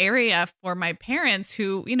found area for my parents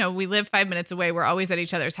who, we live 5 minutes away. We're always at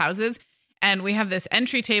each other's houses. And we have this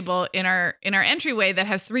entry table in our entryway that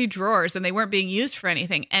has 3 drawers, and they weren't being used for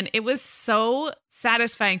anything. And it was so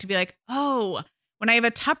satisfying to be like, oh, when I have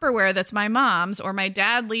a Tupperware that's my mom's, or my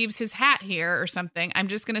dad leaves his hat here or something, I'm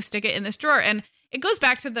just going to stick it in this drawer. And it goes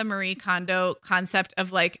back to the Marie Kondo concept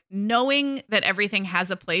of like knowing that everything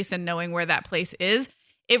has a place and knowing where that place is.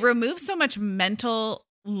 It removes so much mental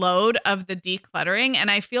load of the decluttering,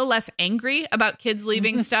 and I feel less angry about kids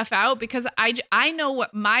leaving stuff out because I know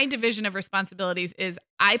what my division of responsibilities is.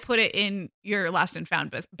 I put it in your lost and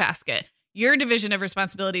found basket. Your division of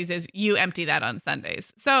responsibilities is you empty that on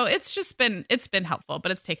Sundays. So it's been helpful,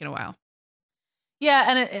 but it's taken a while. Yeah,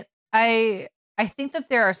 and I think that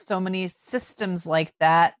there are so many systems like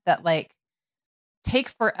that like take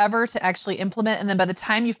forever to actually implement, and then by the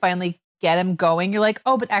time you finally get them going, you're like,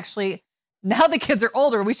 oh, but actually now the kids are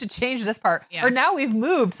older, we should change this part. Yeah. Or now we've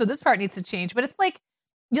moved, so this part needs to change. But it's like,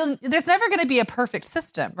 there's never going to be a perfect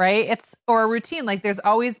system, right? Or a routine. Like they're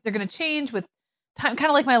going to change with time, kind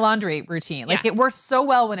of like my laundry routine. Like it worked so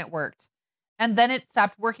well when it worked. And then it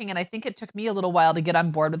stopped working. And I think it took me a little while to get on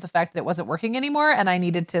board with the fact that it wasn't working anymore. And I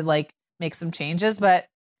needed to like make some changes. But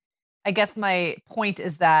I guess my point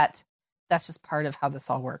is that that's just part of how this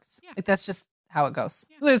all works. Yeah. Like that's just how it goes.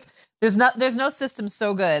 Yeah. There's no system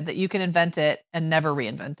so good that you can invent it and never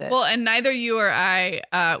reinvent it. Well, and neither you or I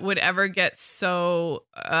would ever get so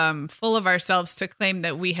full of ourselves to claim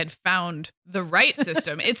that we had found the right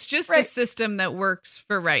system. It's just right. The system that works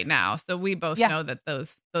for right now. So we both know that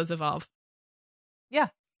those evolve. Yeah.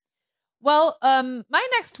 Well, my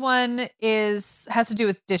next one has to do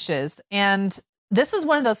with dishes, and this is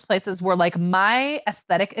one of those places where like my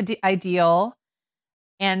aesthetic ideal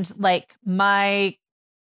and like my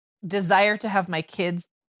desire to have my kids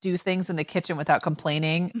do things in the kitchen without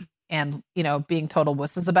complaining and, being total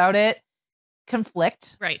wusses about it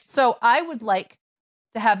conflict. Right. So I would like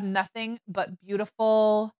to have nothing but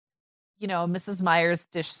beautiful, Mrs. Meyer's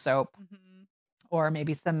dish soap or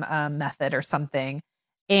maybe some Method or something,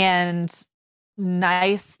 and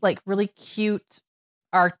nice, like really cute,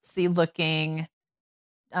 artsy looking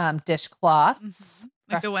dishcloths.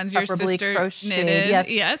 Like the ones your sister crocheted, knitted.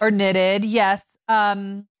 Yes. Or knitted. Yes.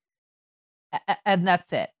 And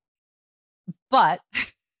that's it. But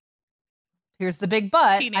here's the big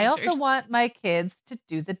but. Teenagers. I also want my kids to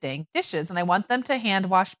do the dang dishes, and I want them to hand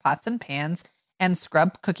wash pots and pans and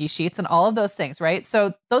scrub cookie sheets and all of those things, right?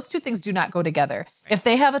 So those two things do not go together. Right. If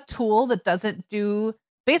they have a tool that doesn't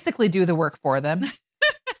basically do the work for them,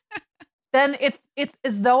 then it's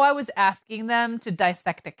as though I was asking them to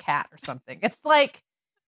dissect a cat or something. It's like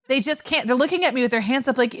they just can't. They're looking at me with their hands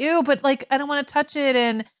up like, ew, but like, I don't want to touch it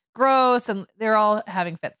and gross. And they're all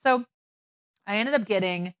having fits. So I ended up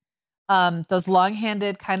getting those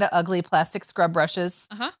long-handed, kind of ugly plastic scrub brushes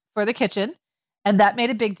for the kitchen. And that made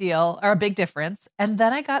a big difference. And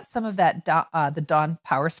then I got some of that, the Dawn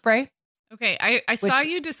Power Spray. Okay. I saw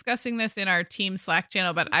you discussing this in our team Slack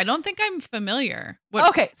channel, but I don't think I'm familiar.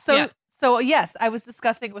 So yes, I was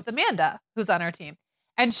discussing it with Amanda, who's on our team.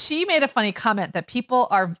 And she made a funny comment that people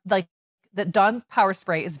are like, that Dawn Power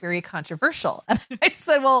Spray is very controversial. And I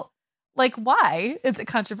said, well, like, why is it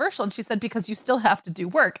controversial? And she said, because you still have to do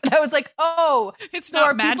work. And I was like, oh, it's so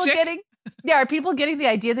not magic. Are people getting the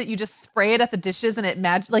idea that you just spray it at the dishes and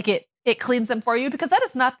it cleans them for you? Because that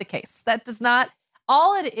is not the case. That does not,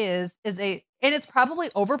 all it is and it's probably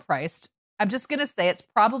overpriced. I'm just going to say it's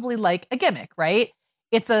probably like a gimmick, right?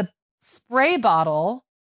 It's a spray bottle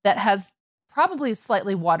that has probably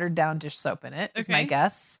slightly watered down dish soap in it, is my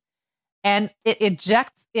guess. And it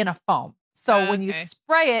ejects in a foam. So when you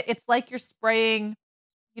spray it, it's like you're spraying,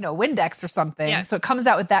 Windex or something. Yeah. So it comes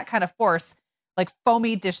out with that kind of force, like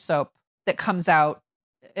foamy dish soap that comes out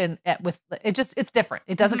it's different.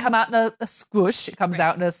 It doesn't come out in a squish. It comes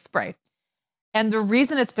out in a spray. And the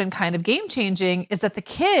reason it's been kind of game changing is that the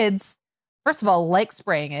kids, first of all, like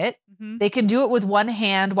spraying it. Mm-hmm. They can do it with one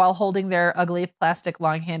hand while holding their ugly plastic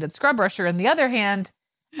long-handed scrub brusher in the other hand.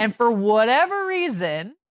 And for whatever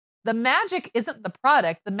reason, the magic isn't the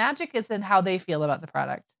product. The magic is in how they feel about the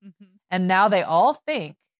product. Mm-hmm. And now they all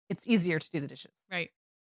think it's easier to do the dishes. Right.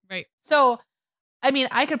 So, I mean,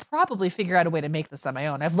 I could probably figure out a way to make this on my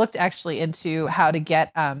own. I've looked actually into how to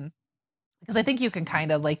get, because I think you can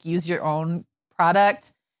kind of like use your own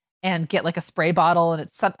product and get like a spray bottle, and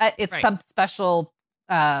it's some special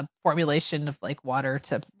formulation of like water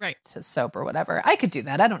to soap or whatever. I could do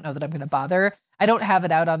that. I don't know that I'm going to bother. I don't have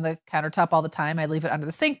it out on the countertop all the time. I leave it under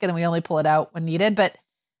the sink and then we only pull it out when needed. But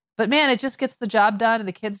man, it just gets the job done and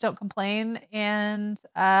the kids don't complain. And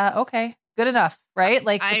okay, good enough, right?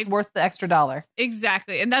 Like it's worth the extra $1.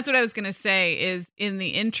 Exactly. And that's what I was going to say is in the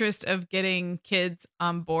interest of getting kids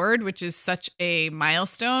on board, which is such a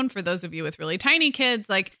milestone for those of you with really tiny kids,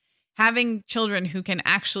 like having children who can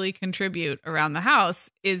actually contribute around the house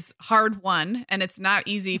is hard won, and it's not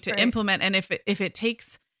easy to implement. And if it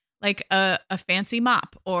takes like a fancy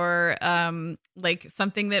mop or like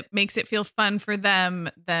something that makes it feel fun for them,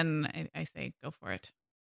 then I say go for it.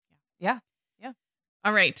 Yeah.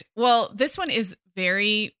 All right. Well, this one is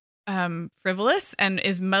very frivolous and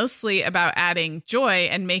is mostly about adding joy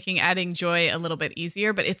and making adding joy a little bit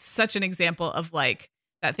easier. But it's such an example of like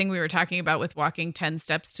that thing we were talking about with walking 10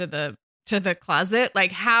 steps to the closet,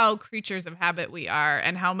 like how creatures of habit we are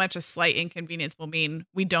and how much a slight inconvenience will mean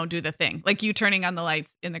we don't do the thing, like you turning on the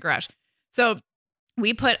lights in the garage. So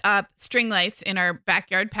we put up string lights in our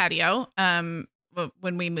backyard patio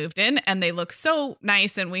when we moved in, and they look so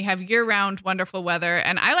nice, and we have year-round wonderful weather,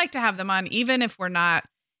 and I like to have them on even if we're not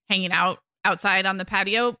hanging out outside on the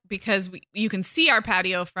patio, because you can see our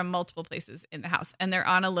patio from multiple places in the house, and they're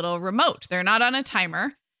on a little remote. They're not on a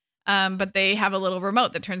timer, but they have a little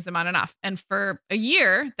remote that turns them on and off. And for a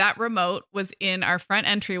year, that remote was in our front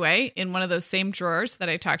entryway in one of those same drawers that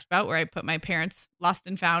I talked about where I put my parents' lost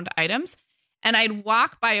and found items. And I'd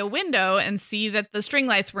walk by a window and see that the string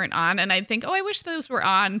lights weren't on. And I'd think, oh, I wish those were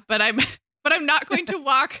on, but I'm not going to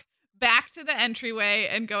walk back to the entryway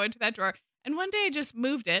and go into that drawer. And one day I just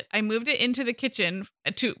moved it. I moved it into the kitchen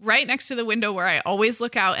to right next to the window where I always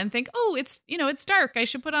look out and think, oh, it's dark. I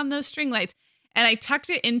should put on those string lights. And I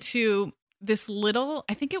tucked it into this little,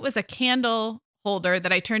 I think it was a candle holder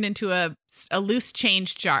that I turned into a loose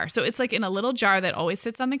change jar. So it's like in a little jar that always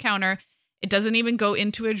sits on the counter. It doesn't even go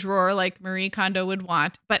into a drawer like Marie Kondo would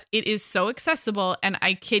want, but it is so accessible. And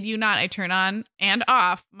I kid you not, I turn on and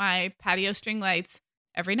off my patio string lights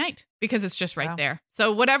every night because it's just right there.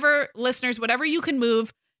 So whatever you can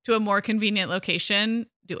move to a more convenient location,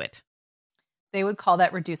 do it. They would call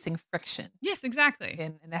that reducing friction. Yes, exactly.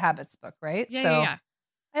 In the habits book, right? Yeah.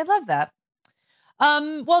 I love that.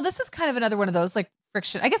 Well, this is kind of another one of those like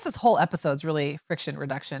friction. I guess this whole episode's really friction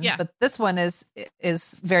reduction. Yeah. But this one is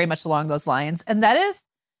very much along those lines. And that is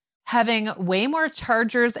having way more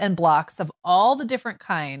chargers and blocks of all the different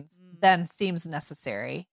kinds than seems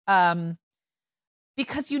necessary.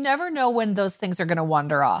 Because you never know when those things are going to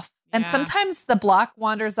wander off. And sometimes the block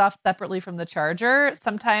wanders off separately from the charger.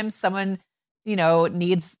 Sometimes someone,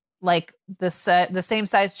 needs like the same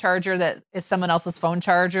size charger that is someone else's phone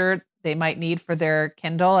charger they might need for their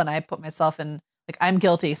Kindle. And I put myself in, like, I'm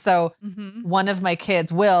guilty. So one of my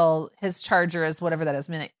kids, Will, his charger is whatever that is,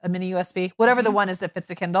 a mini USB, whatever the one is that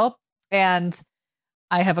fits a Kindle. And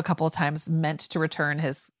I have a couple of times meant to return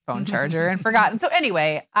his phone charger and forgotten. So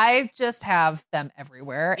anyway, I just have them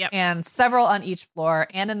everywhere and several on each floor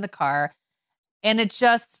and in the car. And it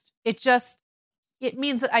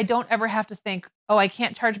means that I don't ever have to think, oh, I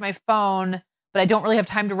can't charge my phone, but I don't really have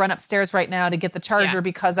time to run upstairs right now to get the charger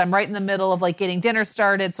because I'm right in the middle of like getting dinner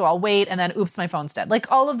started. So I'll wait. And then, oops, my phone's dead.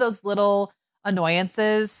 Like all of those little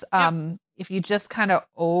annoyances. If you just kind of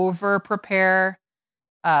over prepare,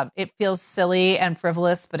 it feels silly and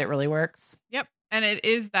frivolous, but it really works. Yep. And it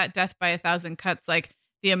is that death by 1,000 cuts. Like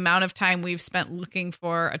the amount of time we've spent looking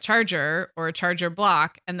for a charger or a charger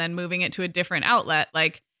block and then moving it to a different outlet,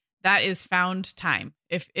 like that is found time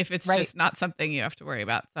if it's just not something you have to worry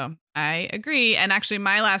about. So I agree. And actually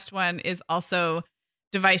my last one is also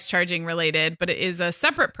device charging related, but it is a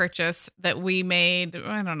separate purchase that we made.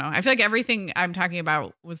 I don't know. I feel like everything I'm talking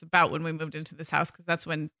about was about when we moved into this house, because that's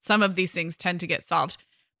when some of these things tend to get solved.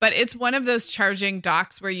 But it's one of those charging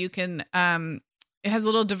docks where you can, it has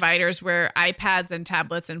little dividers where iPads and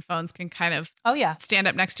tablets and phones can kind of stand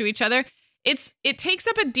up next to each other. It takes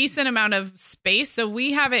up a decent amount of space. So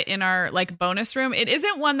we have it in our like bonus room. It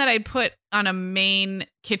isn't one that I'd put on a main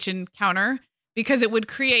kitchen counter because it would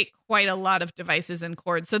create quite a lot of devices and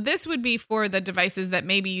cords. So this would be for the devices that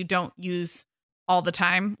maybe you don't use all the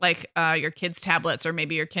time, like your kids' tablets or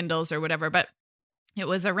maybe your Kindles or whatever. But it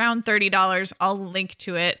was around $30. I'll link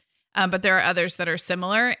to it. But there are others that are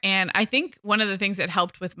similar. And I think one of the things that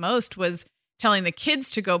helped with most was telling the kids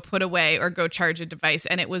to go put away or go charge a device.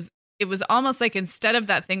 And it was almost like instead of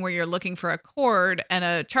that thing where you're looking for a cord and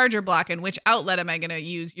a charger block and which outlet am I going to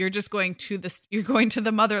use, you're just going to the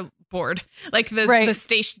motherboard, like the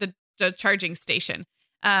station, the charging station.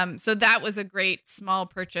 So that was a great small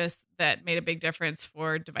purchase that made a big difference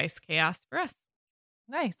for device chaos for us.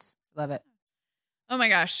 Nice. Love it. Oh my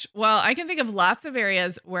gosh. Well, I can think of lots of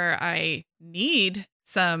areas where I need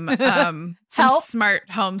some smart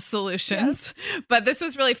home solutions. Yes. But this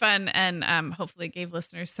was really fun and hopefully gave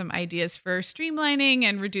listeners some ideas for streamlining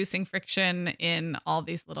and reducing friction in all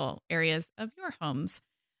these little areas of your homes.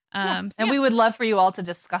 And we would love for you all to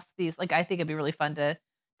discuss these. Like, I think it'd be really fun to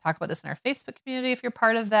talk about this in our Facebook community if you're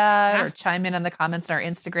part of that, or chime in on the comments in our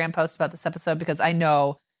Instagram post about this episode, because I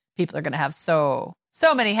know people are going to have so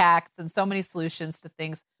many hacks and so many solutions to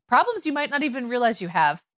things, problems you might not even realize you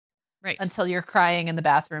have. Right. Until you're crying in the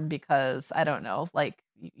bathroom because, I don't know, like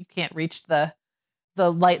you can't reach the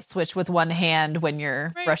light switch with one hand when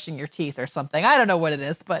you're brushing your teeth or something. I don't know what it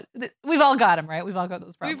is, but we've all got them, right? We've all got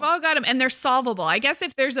those problems. We've all got them, and they're solvable. I guess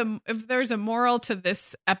if there's a moral to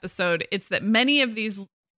this episode, it's that many of these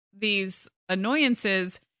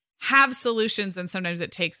annoyances have solutions, and sometimes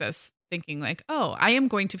it takes us thinking like, oh, I am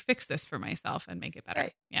going to fix this for myself and make it better.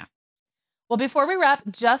 Right. Yeah. Well, before we wrap,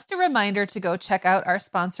 just a reminder to go check out our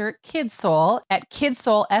sponsor, Kidsole, at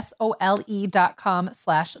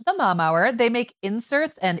kidsole.com/themomhour. They make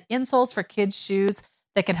inserts and insoles for kids' shoes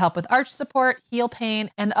that can help with arch support, heel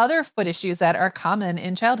pain, and other foot issues that are common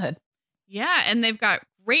in childhood. Yeah, and they've got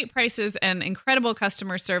great prices and incredible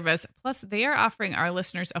customer service. Plus, they are offering our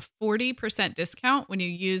listeners a 40% discount when you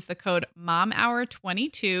use the code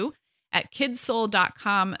MOMHOUR22 at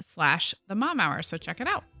kidsole.com/themomhour. So check it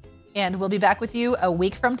out. And we'll be back with you a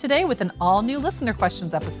week from today with an all-new listener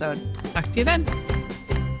questions episode. Talk to you then.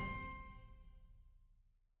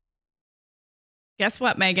 Guess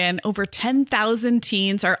what, Megan? Over 10,000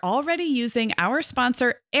 teens are already using our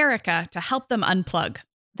sponsor, Erica, to help them unplug.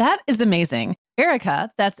 That is amazing. Erica,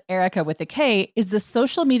 that's Erica with a K, is the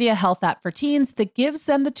social media health app for teens that gives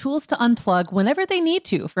them the tools to unplug whenever they need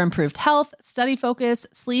to for improved health, study focus,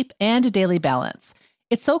 sleep, and daily balance.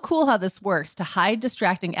 It's so cool how this works to hide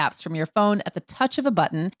distracting apps from your phone at the touch of a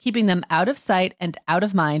button, keeping them out of sight and out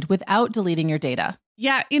of mind without deleting your data.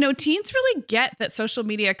 Yeah, teens really get that social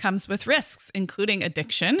media comes with risks, including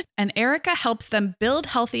addiction, and Erica helps them build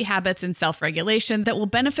healthy habits and self-regulation that will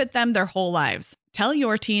benefit them their whole lives. Tell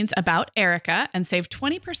your teens about Erica and save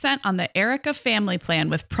 20% on the Erica family plan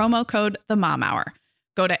with promo code TheMomHour.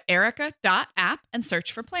 Go to erica.app and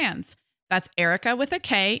search for plans. That's Erica with a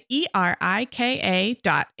K,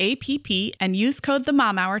 ERIKA.app, and use code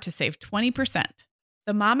TheMomHour to save 20%.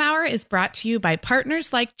 The Mom Hour is brought to you by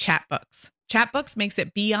partners like Chatbooks. Chatbooks makes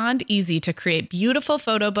it beyond easy to create beautiful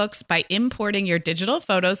photo books by importing your digital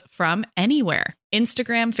photos from anywhere.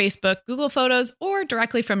 Instagram, Facebook, Google Photos, or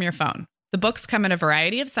directly from your phone. The books come in a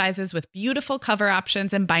variety of sizes with beautiful cover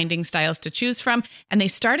options and binding styles to choose from, and they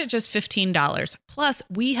start at just $15. Plus,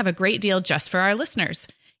 we have a great deal just for our listeners.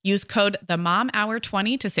 Use code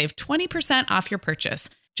TheMomHour20 to save 20% off your purchase.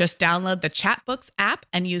 Just download the Chatbooks app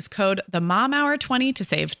and use code TheMomHour20 to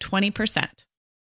save 20%.